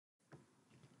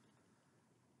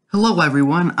Hello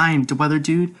everyone, I am the Weather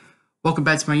Dude. Welcome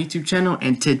back to my YouTube channel,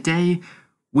 and today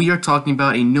we are talking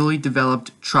about a newly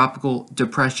developed tropical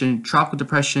depression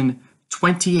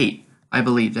 28, I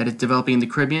believe, that is developing in the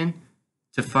Caribbean.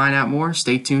 To find out more,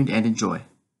 stay tuned and enjoy.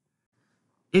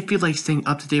 If you like staying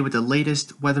up to date with the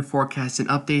latest weather forecasts and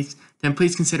updates, then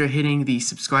please consider hitting the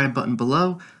subscribe button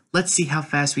below. Let's see how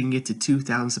fast we can get to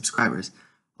 2,000 subscribers.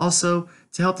 Also,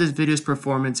 to help this video's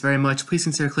performance very much, please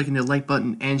consider clicking the like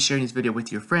button and sharing this video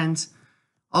with your friends.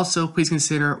 Also, please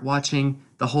consider watching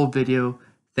the whole video.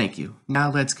 Thank you. Now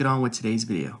let's get on with today's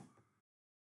video.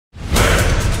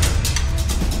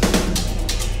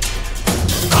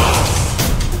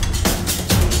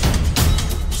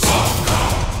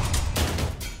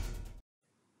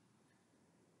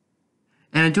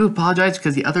 And I do apologize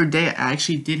because the other day I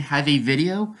actually did have a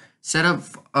video set up.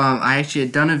 I actually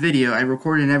had done a video. I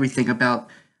recorded and everything about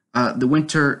the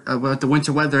winter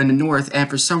weather in the north, and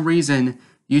for some reason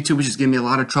YouTube was just giving me a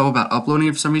lot of trouble about uploading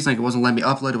it. For some reason, like, it wasn't letting me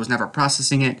upload. It was never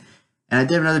processing it. And I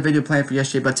did have another video planned for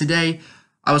yesterday, but today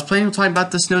I was planning on talking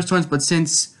about the snowstorms. But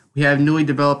since we have newly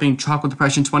developing tropical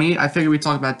depression 28, I figured we'd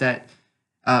talk about that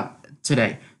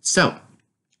today. So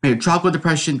we have tropical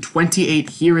depression 28.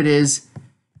 Here it is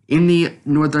in the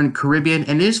northern Caribbean,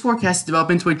 and it is forecast to develop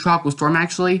into a tropical storm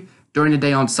actually during the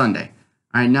day on Sunday.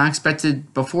 All right, not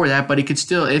expected before that, but it could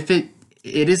still, if it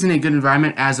is in a good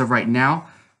environment as of right now,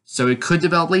 so it could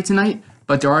develop late tonight.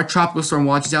 But there are tropical storm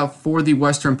watches out for the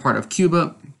western part of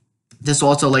Cuba. This will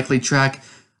also likely track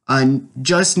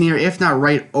just near, if not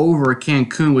right over,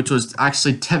 Cancun, which was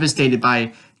actually devastated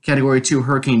by Category 2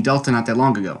 Hurricane Delta not that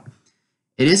long ago.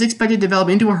 It is expected to develop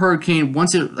into a hurricane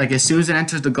once it, as soon as it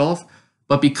enters the Gulf.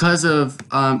 But because of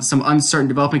some uncertain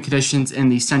development conditions in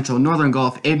the central and northern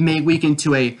Gulf, it may weaken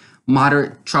to a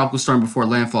moderate tropical storm before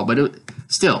landfall. But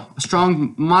still, a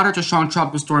strong, moderate to strong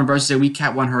tropical storm versus a weak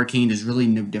Cat 1 hurricane is really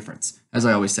no difference, as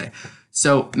I always say.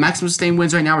 So maximum sustained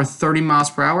winds right now are 30 miles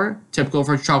per hour, typical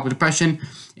for a tropical depression.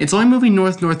 It's only moving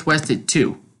north-northwest at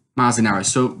 2 miles an hour.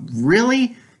 So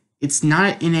really, it's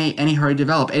not in any hurry to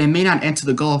develop, and it may not enter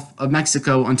the Gulf of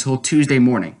Mexico until Tuesday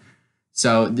morning.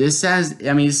 So this has,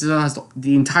 this has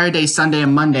the entire day, Sunday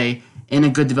and Monday, in a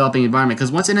good developing environment.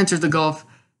 Because once it enters the Gulf,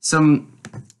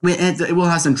 it will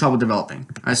have some trouble developing.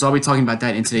 All right, so I'll be talking about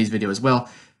that in today's video as well.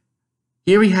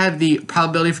 Here we have the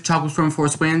probability for tropical storm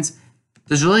force winds.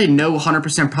 There's really no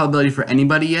 100% probability for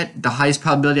anybody yet. The highest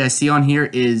probability I see on here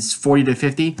is 40 to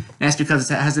 50. And that's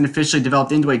because it hasn't officially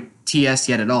developed into a TS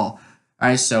yet at all. All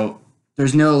right, so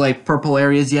there's no purple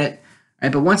areas yet.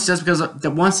 Right, but once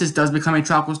this does become a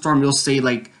tropical storm, you'll see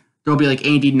there'll be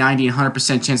 80, 90, and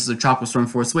 100% chances of tropical storm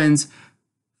force winds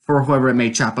for whoever it may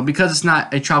chop. But because it's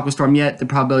not a tropical storm yet, the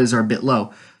probabilities are a bit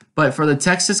low. But for the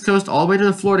Texas coast all the way to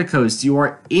the Florida coast, you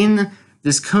are in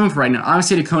this cone for right now.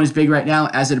 Obviously, the cone is big right now.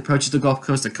 As it approaches the Gulf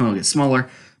Coast, the cone will get smaller.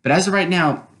 But as of right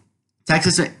now,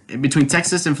 between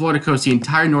Texas and Florida coast, the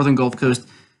entire northern Gulf Coast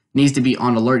needs to be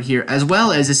on alert here, as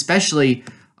well as especially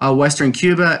western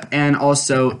Cuba and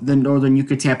also the northern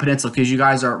Yucatan Peninsula, because you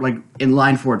guys are in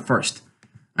line for it first.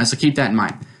 All right, so keep that in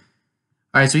mind.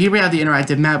 All right, so here we have the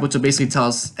interactive map, which will basically tell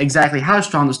us exactly how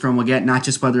strong the storm will get, not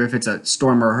just whether if it's a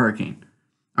storm or a hurricane.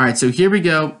 All right, so here we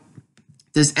go.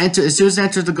 As soon as it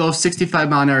enters the Gulf,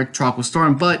 65-mile-an-hour tropical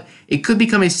storm, but it could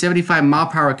become a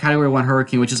 75-mile-per-hour Category 1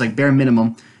 hurricane, which is bare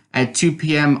minimum, at 2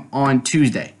 p.m. on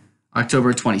Tuesday,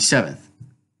 October 27th.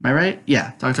 Am I right?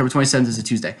 Yeah, October 27th is a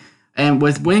Tuesday. And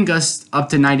with wind gusts up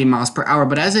to 90 miles per hour.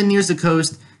 But as it nears the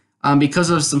coast, because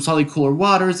of some slightly cooler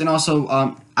waters, and also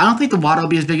I don't think the water will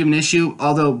be as big of an issue,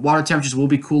 although water temperatures will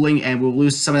be cooling and we'll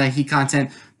lose some of that heat content,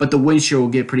 but the wind shear will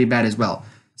get pretty bad as well.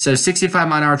 So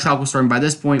 65-mile-an-hour tropical storm by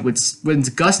this point, with winds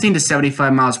gusting to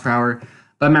 75 miles per hour.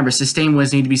 But remember, sustained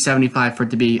winds need to be 75 for it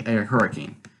to be a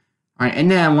hurricane. All right,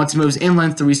 and then once it moves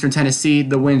inland through eastern Tennessee,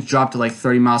 the winds drop to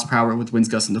 30 miles per hour with winds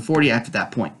gusting to 40 after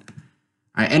that point.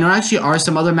 All right, and there actually are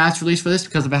some other maps released for this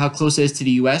because of how close it is to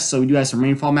the U.S., so we do have some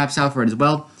rainfall maps out for it as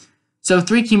well. So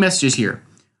 3 key messages here.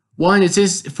 One, it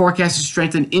is forecast to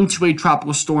strengthen into a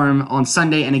tropical storm on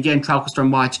Sunday, and again, tropical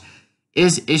storm watch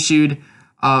is issued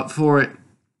for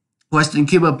western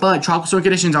Cuba, but tropical storm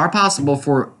conditions are possible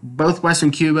for both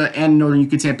western Cuba and northern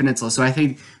Yucatan Peninsula. So I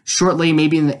think shortly,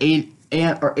 maybe in the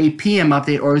 8 p.m.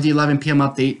 update or the 11 p.m.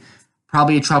 update,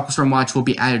 probably a tropical storm watch will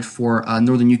be added for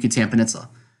northern Yucatan Peninsula.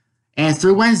 And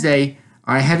through Wednesday,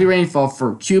 heavy rainfall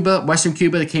for Cuba, western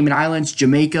Cuba, the Cayman Islands,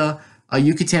 Jamaica,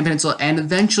 Yucatan Peninsula, and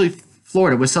eventually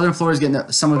Florida, with southern Florida is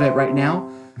getting some of it right now.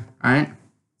 All right,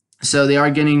 so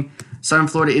southern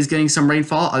Florida is getting some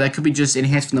rainfall. That could be just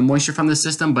enhanced from the moisture from the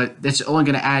system, but that's only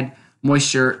going to add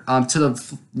moisture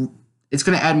it's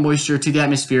going to add moisture to the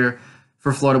atmosphere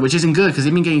for Florida, which isn't good because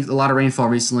they've been getting a lot of rainfall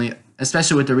recently,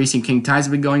 especially with the recent king tides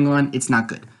that have been going on. It's not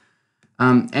good.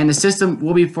 And the system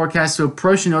will be forecast to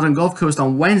approach the northern Gulf Coast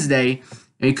on Wednesday,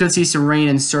 and you could see some rain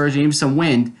and surge and even some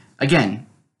wind. Again,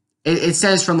 it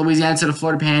says from Louisiana to the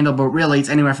Florida Panhandle, but really it's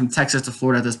anywhere from Texas to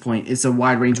Florida at this point. It's a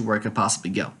wide range of where it could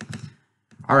possibly go.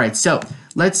 All right, so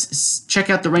let's check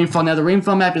out the rainfall. Now, the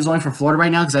rainfall map is only for Florida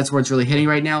right now because that's where it's really hitting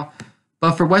right now.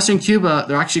 But for western Cuba,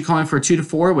 they're actually calling for 2 to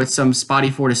 4 with some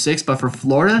spotty 4 to 6. But for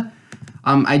Florida,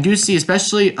 I do see,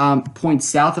 especially points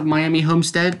south of Miami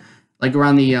Homestead, like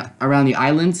around the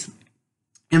islands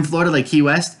in Florida, like Key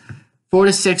West, 4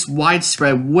 to 6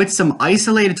 widespread with some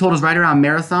isolated totals right around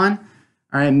Marathon.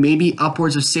 All right, maybe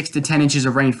upwards of 6 to 10 inches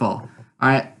of rainfall. All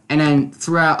right, and then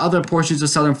throughout other portions of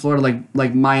southern Florida,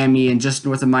 like Miami and just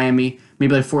north of Miami,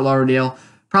 maybe like Fort Lauderdale,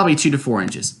 probably 2 to 4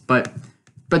 inches. But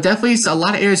definitely a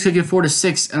lot of areas could get 4 to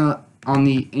 6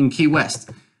 in Key West.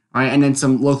 All right, and then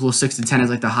some local 6 to 10 is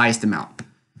like the highest amount.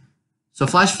 So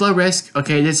flash flood risk,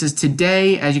 okay, this is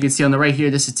today. As you can see on the right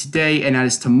here, this is today, and that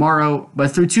is tomorrow.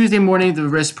 But through Tuesday morning, the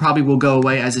risk probably will go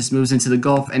away as this moves into the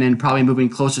Gulf, and then probably moving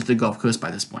closer to the Gulf Coast by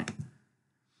this point.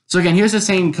 So again, here's the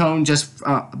same cone just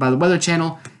by the Weather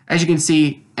Channel. As you can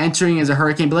see, entering as a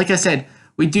hurricane. But like I said,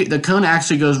 the cone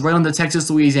actually goes right on the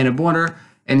Texas-Louisiana border,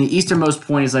 and the easternmost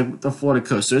point is like the Florida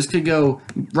coast. So this could go,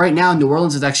 right now, New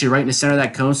Orleans is actually right in the center of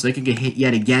that cone, so they could get hit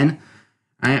yet again.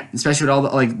 Right? Especially with all the,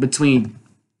 like, between,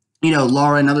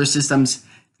 Laura and other systems,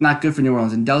 not good for New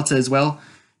Orleans and Delta as well.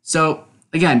 So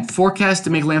again, forecast to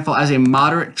make landfall as a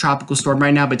moderate tropical storm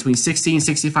right now between 60 and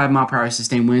 65 mile per hour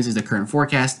sustained winds is the current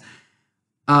forecast.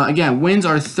 Again, winds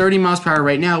are 30 miles per hour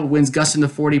right now. Winds gusting to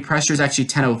 40. Pressure is actually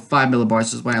 1005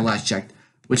 millibars is when I last checked,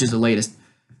 which is the latest.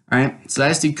 All right, so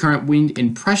that's the current wind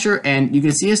and pressure, and you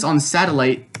can see this on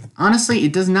satellite. Honestly,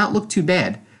 it does not look too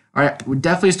bad. All right, we're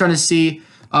definitely starting to see.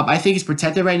 I think it's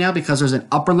protected right now because there's an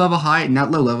upper level high,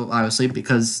 not low level, obviously,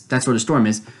 because that's where the storm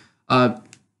is.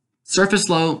 Surface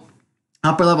low,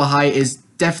 upper level high is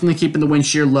definitely keeping the wind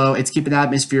shear low. It's keeping the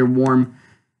atmosphere warm,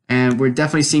 and we're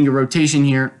definitely seeing a rotation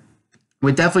here,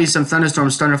 with definitely some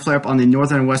thunderstorms starting to flare up on the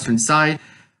northern and western side.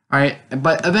 All right,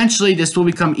 but eventually this will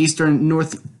become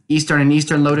northeastern and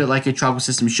eastern loaded like a tropical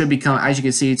system should become. As you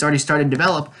can see, it's already started to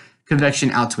develop convection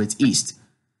out to its east.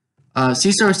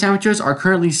 Sea surface temperatures are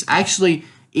currently actually,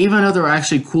 even though they're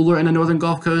actually cooler in the northern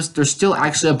Gulf Coast, they're still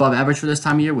actually above average for this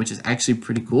time of year, which is actually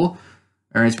pretty cool,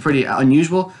 or it's pretty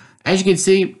unusual. As you can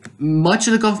see, much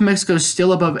of the Gulf of Mexico is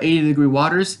still above 80-degree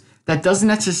waters. That doesn't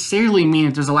necessarily mean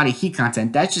that there's a lot of heat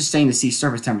content. That's just saying the sea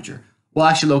surface temperature. We'll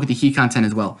actually look at the heat content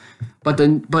as well. But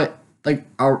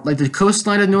the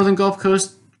coastline of the northern Gulf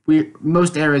Coast,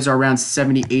 most areas are around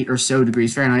 78 or so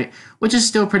degrees Fahrenheit, which is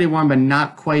still pretty warm, but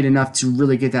not quite enough to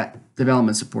really get that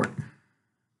development support.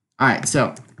 All right,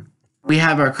 so we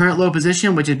have our current low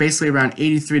position, which is basically around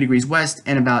 83 degrees west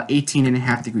and about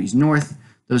 18.5 degrees north.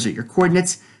 Those are your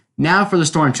coordinates. Now for the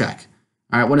storm track.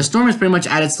 All right, when a storm is pretty much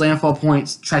at its landfall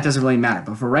point, track doesn't really matter.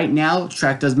 But for right now,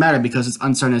 track does matter because it's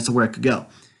uncertain as to where it could go.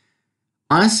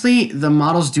 Honestly, the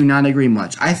models do not agree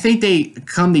much. I think they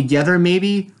come together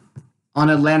maybe on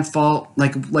a landfall,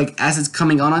 like as it's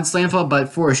coming on its landfall. But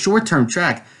for a short-term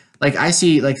track, like I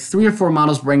see like 3 or 4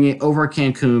 models bringing it over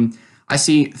Cancun. I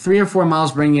see 3 or 4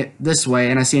 models bringing it this way,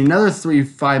 and I see another 3 or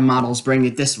 5 models bringing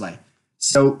it this way.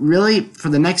 So really, for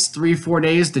the next 3 or 4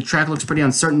 days, the track looks pretty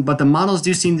uncertain, but the models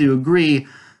do seem to agree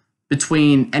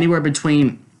anywhere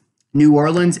between New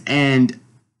Orleans and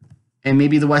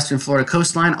maybe the western Florida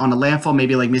coastline on a landfall,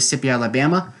 maybe like Mississippi,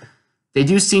 Alabama. They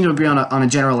do seem to agree on a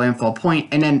general landfall point,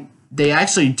 and then they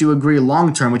actually do agree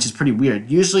long-term, which is pretty weird.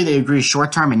 Usually they agree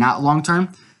short-term and not long-term.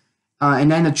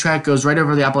 And then the track goes right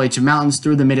over the Appalachian Mountains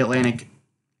through the mid-Atlantic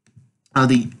of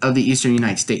the eastern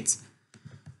United States.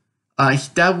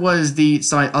 That was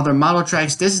some other model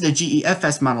tracks. This is the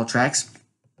GEFS model tracks.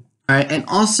 All right, and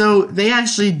also they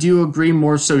actually do agree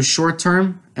more so short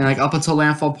term and like up until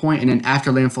landfall point, and then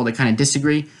after landfall they kind of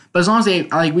disagree. But as long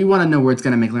as we want to know where it's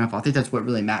going to make landfall. I think that's what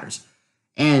really matters.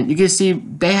 And you can see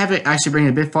they have it actually bringing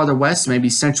it a bit farther west, maybe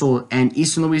central and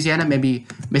eastern Louisiana, maybe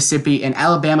Mississippi, and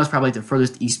Alabama is probably like the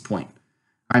furthest east point.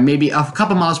 All right, maybe a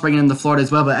couple miles bringing in the Florida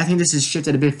as well, but I think this is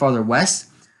shifted a bit farther west,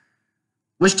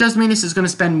 which does mean this is going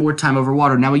to spend more time over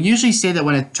water. Now, we usually say that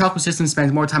when a tropical system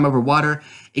spends more time over water,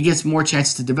 it gets more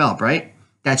chances to develop, right?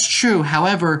 That's true.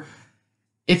 However,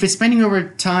 if it's spending over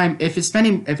time, if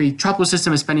a tropical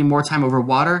system is spending more time over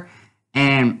water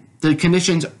and the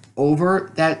conditions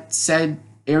over that said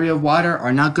area of water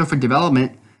are not good for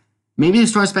development, maybe the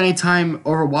storm spending time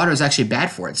over water is actually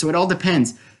bad for it. So it all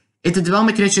depends. If the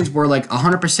development conditions were like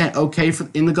 100% okay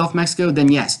in the Gulf of Mexico,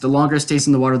 then yes, the longer it stays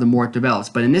in the water, the more it develops.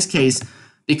 But in this case,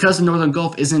 because the Northern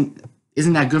Gulf isn't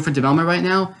that good for development right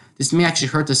now, this may actually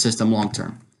hurt the system long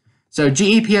term. So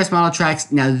GEPS model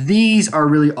tracks, now these are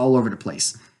really all over the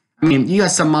place. I mean, you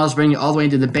got some models bringing it all the way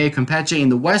into the Bay of Campeche in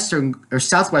the western or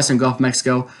southwestern Gulf of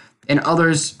Mexico, and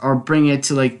others are bringing it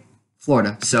to like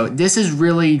Florida. So this is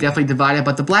really definitely divided,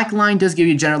 but the black line does give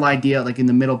you a general idea, like in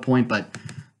the middle point, but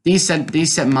these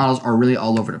set models are really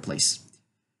all over the place.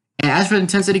 And as for the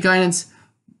intensity guidance,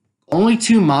 only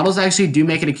 2 models actually do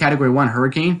make it a Category 1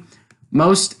 hurricane.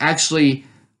 Most actually,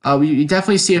 you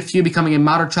definitely see a few becoming a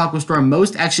moderate tropical storm.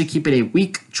 Most actually keep it a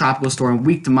weak tropical storm,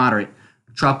 weak to moderate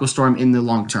tropical storm in the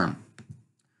long term.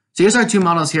 So here's our 2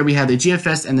 models here. We have the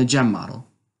GFS and the GEM model.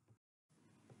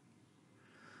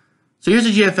 So here's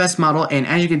the GFS model, and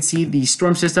as you can see, the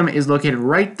storm system is located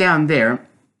right down there.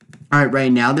 All right,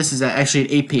 right now, this is actually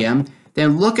at 8 p.m.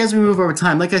 Then look as we move over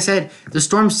time. Like I said, the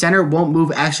storm center won't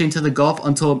move actually into the Gulf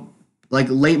until like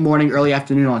late morning, early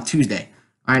afternoon on Tuesday.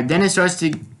 All right, then it starts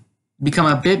to become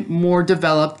a bit more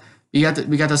developed. We got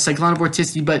the cyclone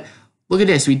vorticity, but look at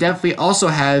this. We definitely also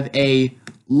have a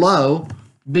low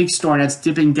big storm that's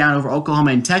dipping down over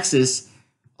Oklahoma and Texas,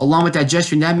 along with that jet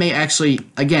stream. That may actually,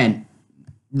 again,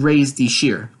 raise the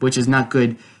shear, which is not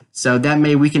good. So that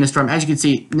may weaken the storm. As you can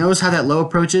see, notice how that low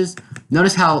approaches.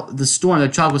 Notice how the storm, the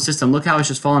tropical system, look how it's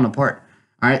just falling apart.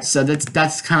 All right, so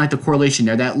that's kind of like the correlation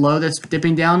there. That low that's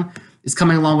dipping down is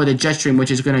coming along with a jet stream, which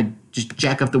is going to just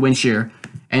jack up the wind shear,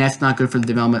 and that's not good for the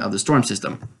development of the storm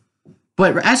system.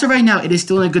 But as of right now, it is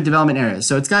still in a good development area,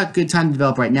 so it's got good time to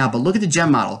develop right now. But look at the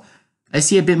GEM model. I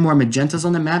see a bit more magentas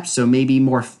on the map, so maybe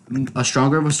a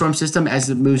stronger of a storm system as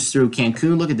it moves through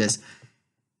Cancun. Look at this.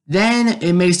 Then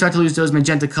it may start to lose those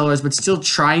magenta colors, but still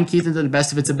try and keep them to the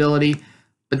best of its ability.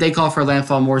 But they call for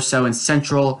landfall more so in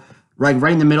central, right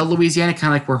in the middle of Louisiana,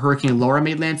 kind of like where Hurricane Laura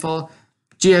made landfall.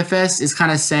 GFS is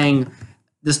kind of saying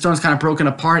the storm's kind of broken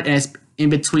apart, and it's in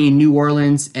between New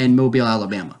Orleans and Mobile,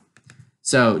 Alabama.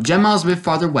 So GEM model is a bit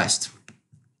farther west.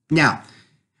 Now,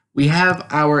 we have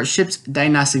our ship's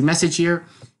diagnostic message here,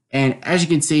 and as you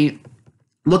can see,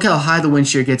 look how high the wind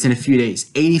shear gets in a few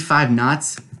days, 85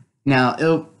 knots.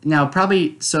 Now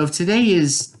probably, so if today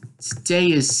is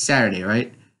Saturday,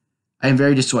 right? I am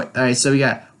very destroyed. All right, so we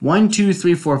got 1, 2,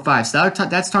 3, 4, 5. So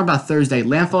that's talking about Thursday.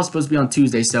 Landfall is supposed to be on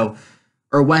Tuesday,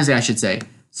 or Wednesday, I should say.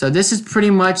 So this is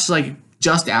pretty much like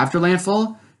just after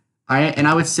landfall. All right, and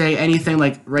I would say anything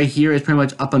like right here is pretty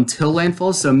much up until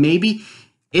landfall. So maybe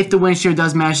if the wind shear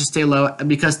does manage to stay low,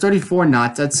 because 34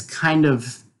 knots, that's a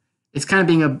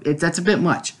bit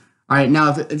much. All right, now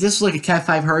if this is like a Cat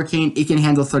 5 hurricane, it can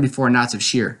handle 34 knots of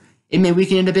shear. It may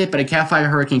weaken it a bit, but a Cat 5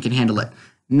 hurricane can handle it.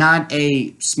 Not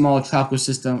a small tropical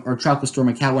system or tropical storm.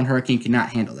 A Cat 1 hurricane cannot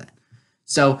handle that.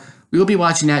 So we will be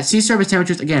watching that. Sea surface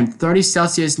temperatures, again, 30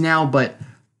 Celsius now, but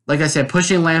like I said,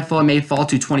 pushing landfall may fall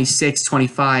to 26,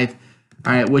 25,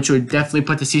 all right, which would definitely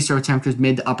put the sea surface temperatures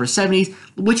mid to upper 70s,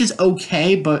 which is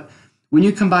okay, but when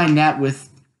you combine that with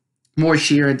more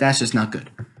shear, that's just not good.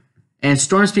 And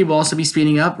storm speed will also be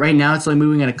speeding up. Right now, it's only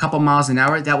moving at a couple miles an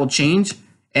hour. That will change,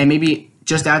 and maybe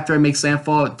just after it makes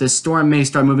landfall, the storm may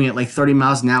start moving at like 30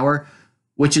 miles an hour,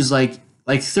 which is like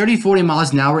 30, 40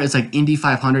 miles an hour is like Indy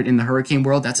 500 in the hurricane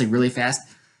world. That's like really fast.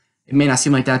 It may not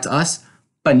seem like that to us,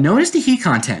 but notice the heat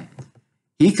content.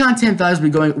 Heat content values will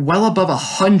be going well above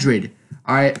 100,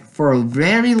 all right, for a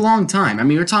very long time. I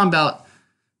mean, we're talking about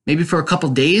maybe for a couple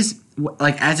days,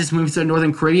 like as it's moving through the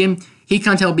Northern Caribbean, heat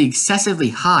content will be excessively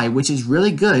high, which is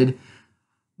really good.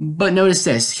 But notice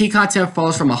this, heat content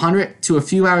falls from 100 to a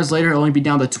few hours later, it'll only be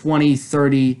down to 20,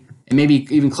 30, and maybe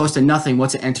even close to nothing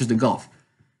once it enters the Gulf.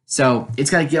 So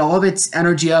it's got to get all of its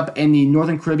energy up in the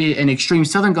Northern Caribbean and extreme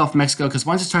southern Gulf of Mexico, because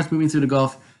once it starts moving through the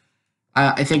Gulf,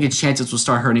 I think its chances will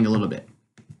start hurting a little bit.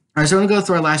 All right, so we're going to go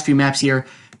through our last few maps here.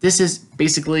 This is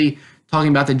basically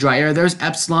talking about the dry air. There's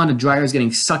Epsilon. The dry air is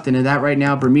getting sucked into that right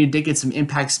now. Bermuda did get some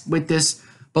impacts with this,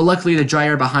 but luckily the dry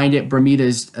air behind it, Bermuda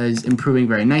is improving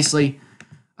very nicely.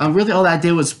 Really all that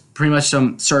did was pretty much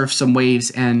some surf, some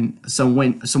waves, and some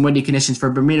windy conditions for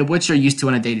Bermuda, which you're used to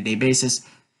on a day-to-day basis.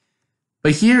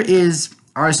 But here is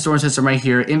our storm system right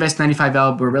here. Invest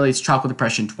 95L, but really it's Tropical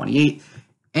Depression 28.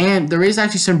 And there is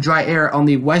actually some dry air on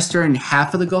the western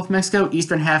half of the Gulf of Mexico.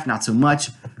 Eastern half, not so much.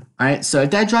 All right, so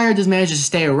if that dry air does manage to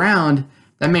stay around,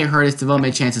 that may hurt its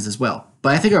development chances as well.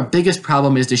 But I think our biggest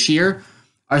problem is the shear.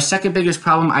 Our second biggest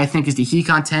problem, I think, is the heat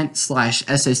content /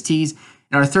 SSTs.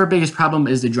 And our third biggest problem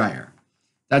is the dry air.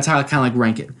 That's how I kind of like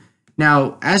rank it.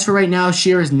 Now, as for right now,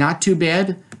 shear is not too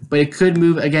bad, but it could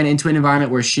move again into an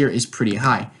environment where shear is pretty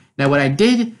high. Now, what I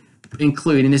did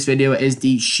include in this video is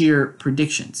the shear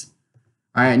predictions.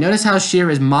 All right, notice how shear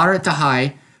is moderate to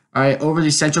high All right, over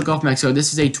the central Gulf of Mexico.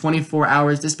 This is a 24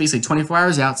 hours. This is basically 24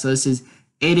 hours out. So this is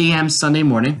 8 a.m. Sunday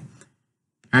morning.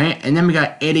 All right, and then we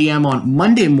got 8 a.m. on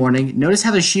Monday morning. Notice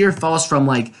how the shear falls from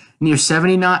like near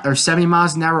 70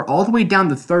 miles an hour all the way down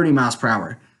to 30 miles per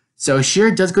hour. So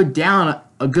shear does go down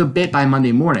a good bit by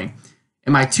Monday morning.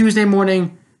 And by Tuesday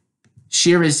morning,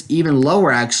 shear is even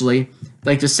lower actually.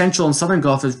 Like the central and southern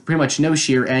Gulf is pretty much no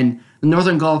shear, and the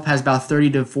northern Gulf has about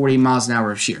 30 to 40 miles an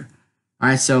hour of shear. All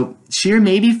right, so shear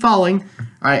may be falling.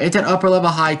 All right, if that upper level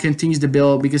high continues to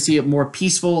build, we can see a more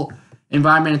peaceful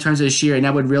environment in terms of the shear, and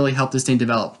that would really help this thing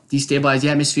develop, destabilize the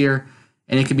atmosphere,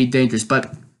 and it could be dangerous.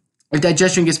 But if that jet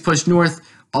stream gets pushed north,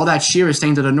 all that shear is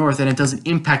staying to the north, and it doesn't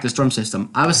impact the storm system.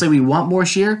 Obviously, we want more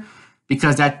shear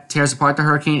because that tears apart the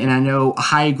hurricane, and I know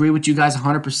I agree with you guys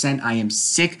 100%. I am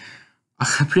sick,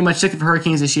 pretty much sick of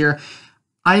hurricanes this year.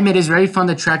 I admit it's very fun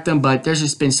to track them, but there's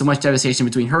just been so much devastation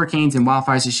between hurricanes and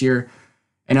wildfires this year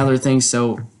and other things.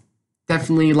 So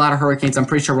definitely a lot of hurricanes I'm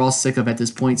pretty sure we're all sick of at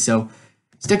this point. So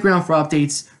stick around for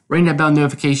updates, ring that bell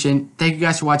notification. Thank you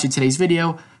guys for watching today's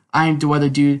video. I am the Weather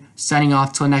Dude, signing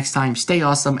off till next time. Stay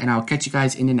awesome, and I'll catch you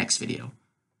guys in the next video.